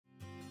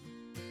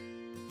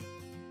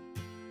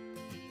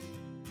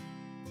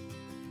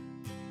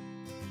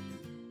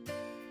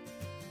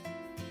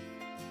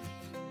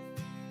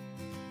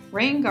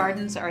Rain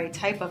gardens are a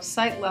type of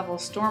site-level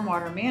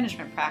stormwater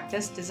management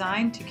practice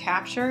designed to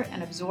capture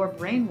and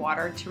absorb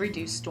rainwater to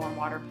reduce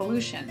stormwater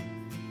pollution.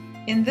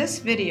 In this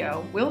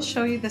video, we'll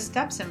show you the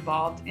steps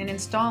involved in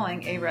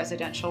installing a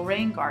residential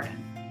rain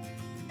garden.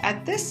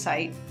 At this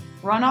site,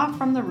 runoff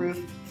from the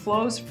roof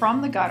flows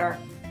from the gutter,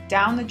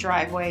 down the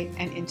driveway,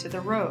 and into the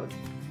road.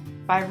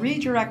 By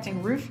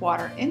redirecting roof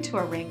water into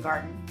a rain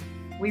garden,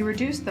 we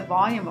reduce the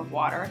volume of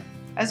water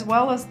as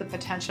well as the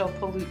potential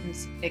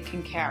pollutants it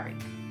can carry.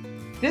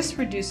 This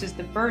reduces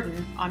the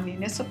burden on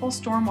municipal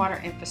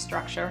stormwater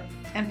infrastructure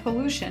and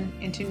pollution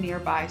into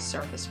nearby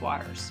surface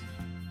waters.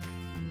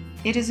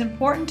 It is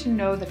important to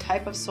know the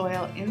type of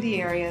soil in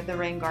the area the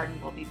rain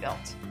garden will be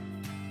built.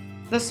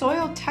 The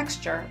soil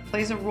texture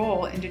plays a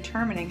role in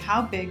determining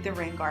how big the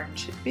rain garden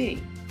should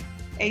be.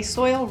 A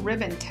soil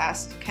ribbon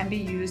test can be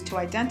used to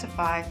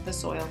identify the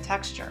soil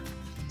texture.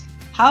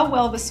 How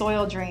well the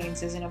soil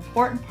drains is an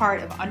important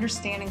part of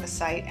understanding the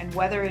site and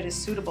whether it is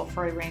suitable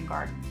for a rain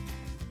garden.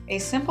 A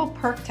simple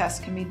perk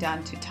test can be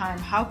done to time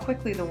how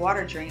quickly the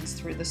water drains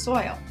through the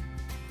soil.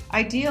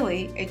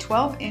 Ideally, a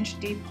 12-inch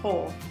deep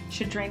hole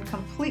should drain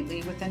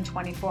completely within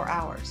 24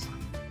 hours.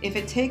 If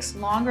it takes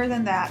longer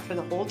than that for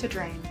the hole to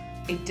drain,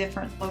 a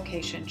different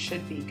location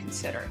should be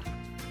considered.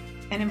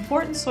 An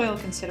important soil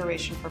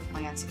consideration for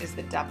plants is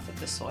the depth of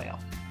the soil.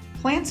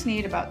 Plants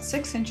need about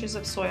 6 inches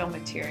of soil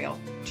material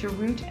to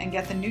root and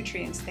get the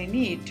nutrients they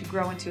need to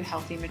grow into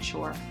healthy,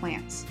 mature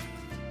plants.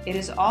 It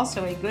is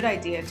also a good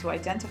idea to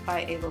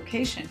identify a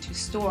location to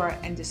store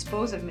and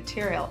dispose of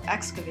material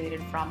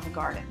excavated from the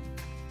garden.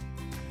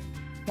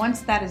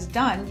 Once that is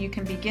done, you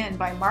can begin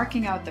by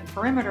marking out the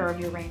perimeter of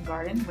your rain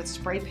garden with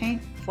spray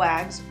paint,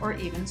 flags, or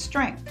even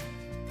string.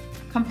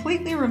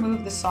 Completely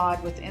remove the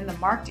sod within the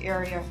marked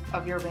area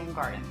of your rain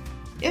garden.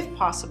 If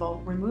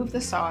possible, remove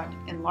the sod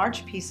in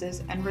large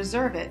pieces and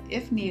reserve it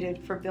if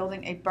needed for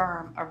building a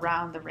berm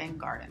around the rain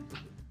garden.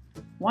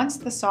 Once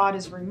the sod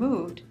is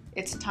removed,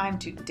 it's time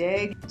to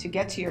dig to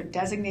get to your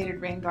designated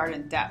rain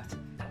garden depth,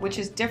 which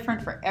is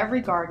different for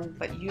every garden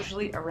but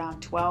usually around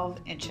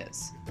 12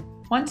 inches.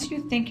 Once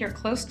you think you're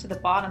close to the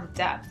bottom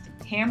depth,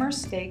 hammer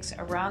stakes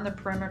around the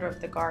perimeter of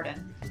the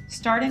garden,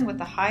 starting with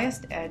the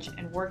highest edge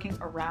and working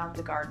around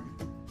the garden.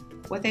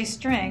 With a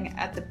string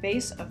at the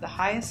base of the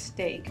highest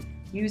stake,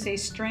 use a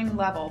string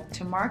level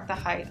to mark the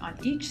height on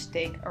each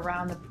stake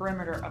around the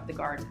perimeter of the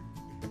garden.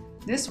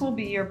 This will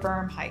be your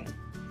berm height.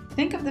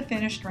 Think of the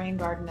finished rain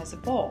garden as a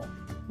bowl.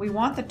 We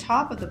want the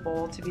top of the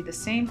bowl to be the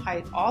same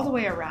height all the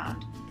way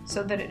around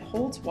so that it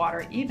holds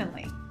water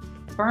evenly.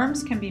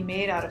 Berms can be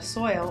made out of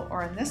soil,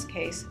 or in this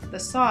case, the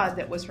sod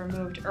that was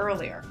removed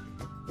earlier.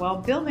 While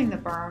building the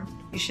berm,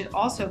 you should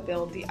also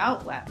build the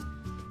outlet.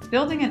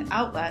 Building an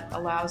outlet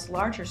allows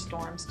larger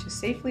storms to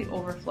safely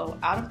overflow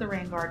out of the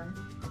rain garden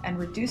and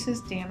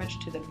reduces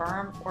damage to the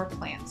berm or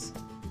plants.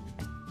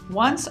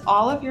 Once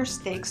all of your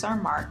stakes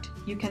are marked,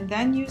 you can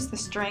then use the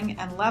string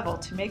and level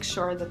to make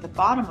sure that the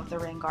bottom of the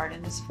rain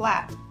garden is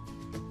flat.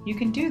 You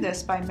can do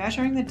this by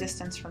measuring the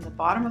distance from the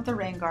bottom of the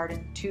rain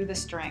garden to the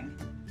string.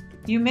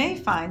 You may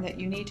find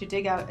that you need to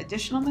dig out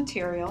additional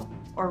material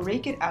or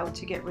rake it out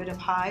to get rid of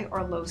high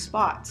or low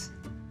spots.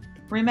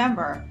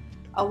 Remember,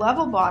 a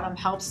level bottom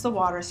helps the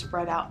water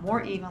spread out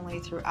more evenly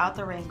throughout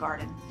the rain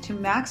garden to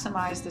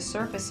maximize the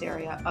surface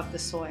area of the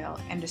soil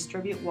and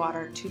distribute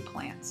water to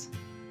plants.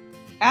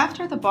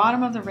 After the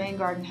bottom of the rain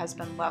garden has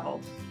been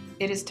leveled,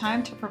 it is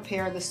time to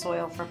prepare the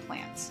soil for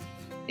plants.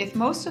 If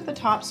most of the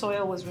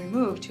topsoil was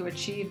removed to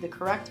achieve the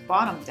correct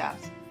bottom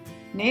depth,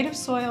 native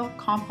soil,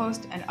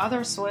 compost, and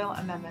other soil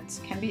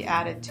amendments can be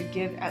added to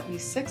give at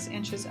least 6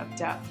 inches of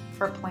depth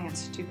for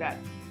plants to bed.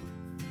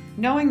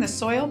 Knowing the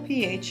soil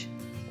pH,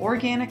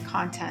 organic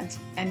content,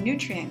 and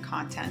nutrient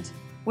content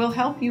will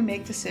help you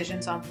make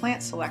decisions on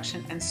plant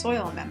selection and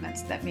soil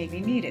amendments that may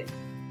be needed.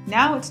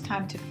 Now it's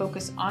time to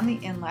focus on the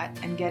inlet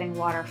and getting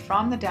water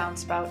from the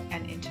downspout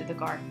and into the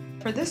garden.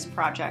 For this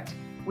project,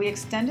 we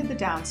extended the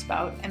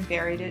downspout and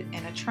buried it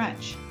in a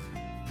trench.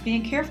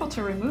 Being careful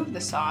to remove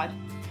the sod,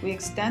 we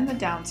extend the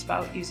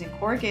downspout using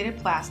corrugated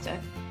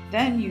plastic,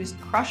 then used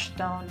crushed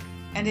stone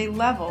and a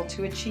level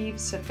to achieve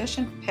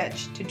sufficient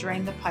pitch to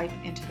drain the pipe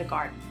into the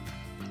garden.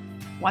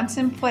 Once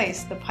in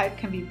place, the pipe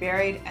can be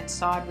buried and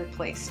sod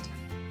replaced.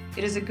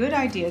 It is a good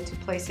idea to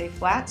place a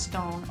flat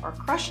stone or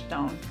crushed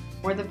stone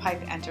where the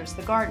pipe enters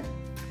the garden.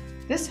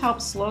 This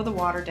helps slow the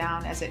water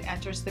down as it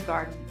enters the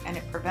garden and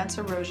it prevents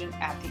erosion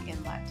at the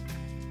inlet.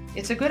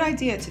 It's a good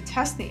idea to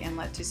test the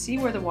inlet to see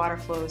where the water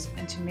flows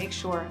and to make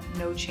sure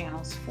no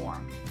channels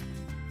form.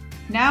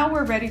 Now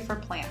we're ready for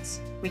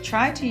plants. We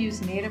try to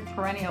use native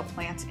perennial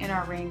plants in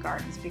our rain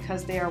gardens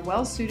because they are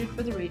well suited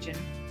for the region,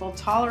 will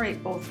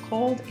tolerate both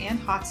cold and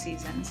hot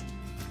seasons,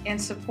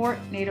 and support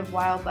native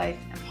wildlife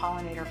and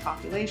pollinator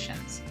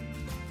populations.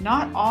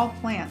 Not all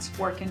plants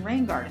work in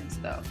rain gardens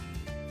though.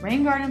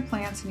 Rain garden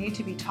plants need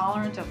to be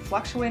tolerant of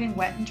fluctuating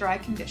wet and dry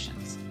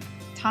conditions.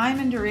 Time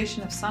and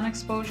duration of sun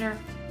exposure,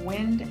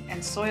 wind,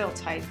 and soil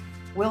type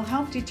will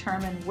help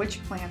determine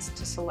which plants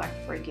to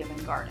select for a given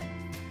garden.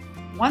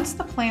 Once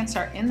the plants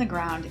are in the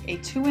ground, a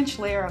 2-inch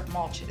layer of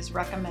mulch is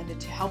recommended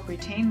to help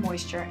retain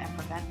moisture and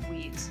prevent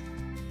weeds.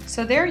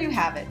 So there you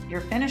have it,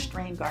 your finished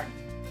rain garden.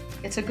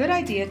 It's a good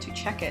idea to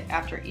check it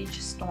after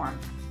each storm.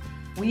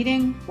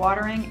 Weeding,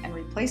 watering, and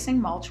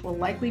replacing mulch will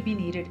likely be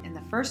needed in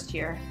the first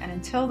year and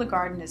until the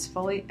garden is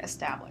fully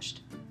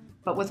established.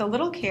 But with a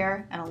little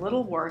care and a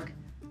little work,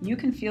 you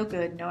can feel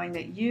good knowing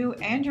that you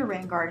and your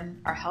rain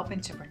garden are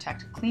helping to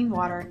protect clean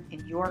water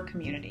in your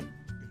community.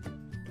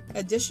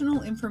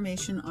 Additional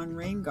information on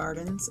rain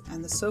gardens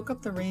and the Soak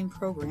Up the Rain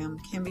program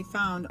can be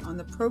found on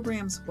the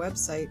program's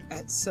website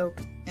at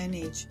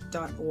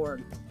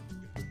soaknh.org.